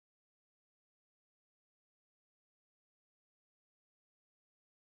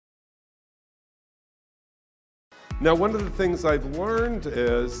Now, one of the things I've learned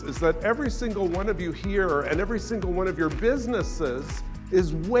is that every single one of you here and every single one of your businesses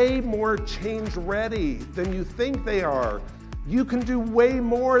is way more change ready than you think they are. You can do way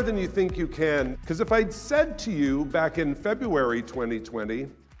more than you think you can. Because if I'd said to you back in February 2020,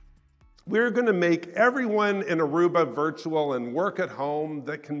 we're going to make everyone in Aruba virtual and work at home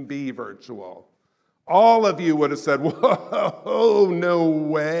that can be virtual, all of you would have said, whoa, no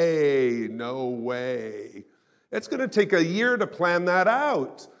way, no way. It's going to take a year to plan that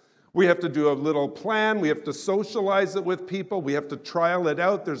out. We have to do a little plan. We have to socialize it with people. We have to trial it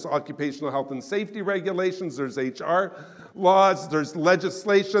out. There's occupational health and safety regulations. There's HR laws. There's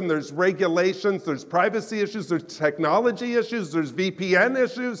legislation. There's regulations. There's privacy issues. There's technology issues. There's VPN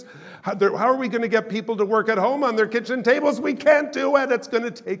issues. How are we going to get people to work at home on their kitchen tables? We can't do it. It's going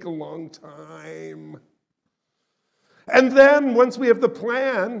to take a long time. And then once we have the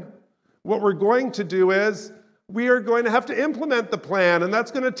plan, what we're going to do is we are going to have to implement the plan, and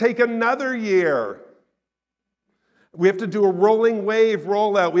that's going to take another year. We have to do a rolling wave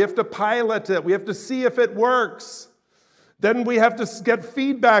rollout. We have to pilot it. We have to see if it works. Then we have to get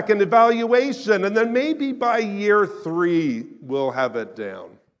feedback and evaluation, and then maybe by year 3, we'll have it down.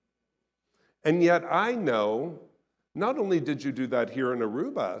 And yet I know, not only did you do that here in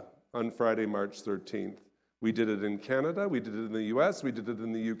Aruba on Friday, March 13th, we did it in Canada, we did it in the US, we did it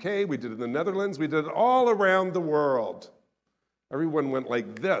in the UK, we did it in the Netherlands, we did it all around the world. Everyone went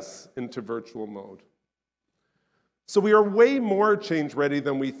like this into virtual mode. So we are way more change ready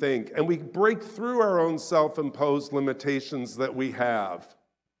than we think, and we break through our own self-imposed limitations that we have.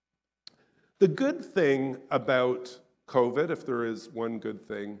 The good thing about COVID, if there is one good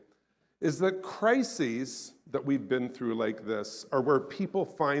thing, is that crises that we've been through like this are where people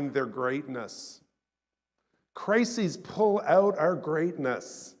find their greatness. Crises pull out our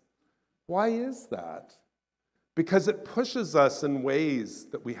greatness. Why is that? Because it pushes us in ways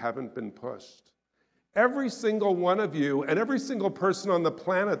that we haven't been pushed. Every single one of you and every single person on the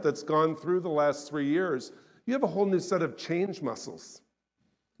planet that's gone through the last 3 years, you have a whole new set of change muscles.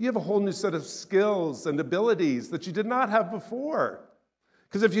 You have a whole new set of skills and abilities that you did not have before.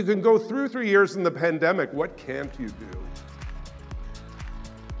 Because if you can go through 3 years in the pandemic, what can't you do?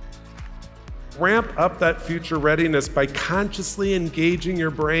 Ramp up that future readiness by consciously engaging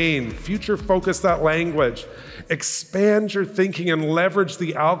your brain. Future focus that language. Expand your thinking and leverage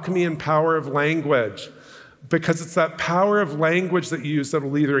the alchemy and power of language. Because it's that power of language that you use that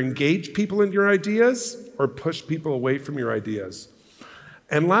will either engage people in your ideas or push people away from your ideas.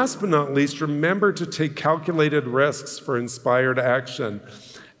 And last but not least, remember to take calculated risks for inspired action.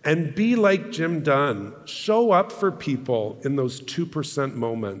 And be like Jim Dunn. Show up for people in those 2%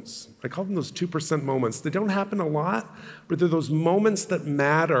 moments. I call them those 2% moments. They don't happen a lot, but they're those moments that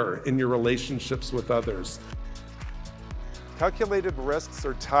matter in your relationships with others. Calculated risks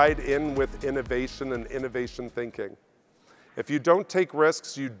are tied in with innovation and innovation thinking. If you don't take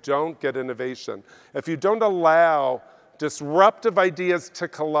risks, you don't get innovation. If you don't allow disruptive ideas to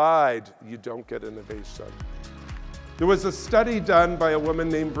collide, you don't get innovation. There was a study done by a woman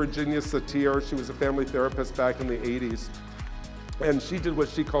named Virginia Satir. She was a family therapist back in the 80s. And she did what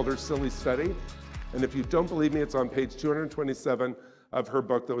she called her silly study. And if you don't believe me, it's on page 227 of her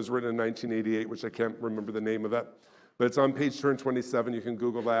book that was written in 1988, which I can't remember the name of it. But it's on page 227, you can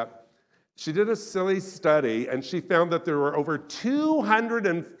Google that. She did a silly study, and she found that there were over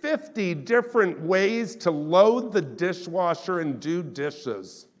 250 different ways to load the dishwasher and do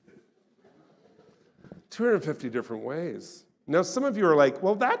dishes. 250 different ways. Now, some of you are like,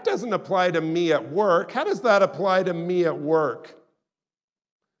 well, that doesn't apply to me at work. How does that apply to me at work?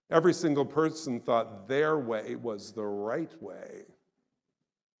 Every single person thought their way was the right way.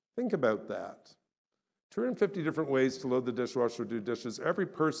 Think about that. 250 different ways to load the dishwasher or do dishes. Every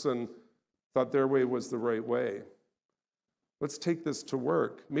person thought their way was the right way. Let's take this to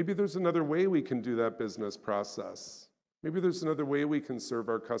work. Maybe there's another way we can do that business process. Maybe there's another way we can serve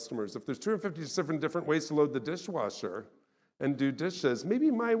our customers. If there's 250 different ways to load the dishwasher and do dishes, maybe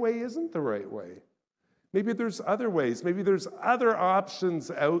my way isn't the right way. Maybe there's other ways. Maybe there's other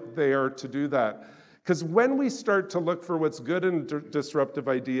options out there to do that. Because when we start to look for what's good in disruptive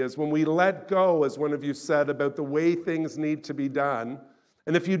ideas, when we let go, as one of you said, about the way things need to be done,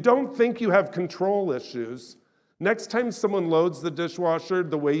 and if you don't think you have control issues, next time someone loads the dishwasher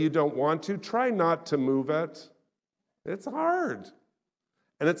the way you don't want to, try not to move it. It's hard.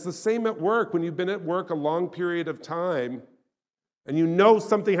 And it's the same at work. When you've been at work a long period of time and you know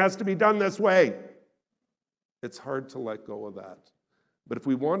something has to be done this way, it's hard to let go of that. But if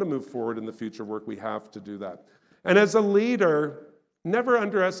we want to move forward in the future work, we have to do that. And as a leader, Never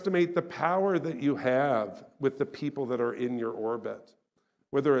underestimate the power that you have with the people that are in your orbit,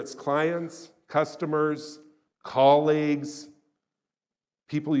 whether it's clients, customers, colleagues,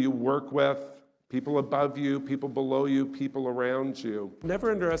 people you work with, people above you, people below you, people around you.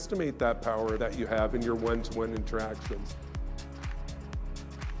 Never underestimate that power that you have in your one-to-one interactions.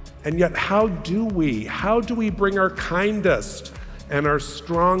 And yet, how do we bring our kindest and our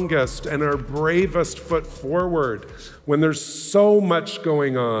strongest and our bravest foot forward when there's so much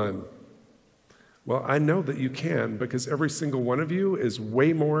going on? Well, I know that you can, because every single one of you is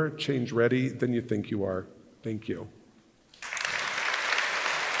way more change ready than you think you are. Thank you.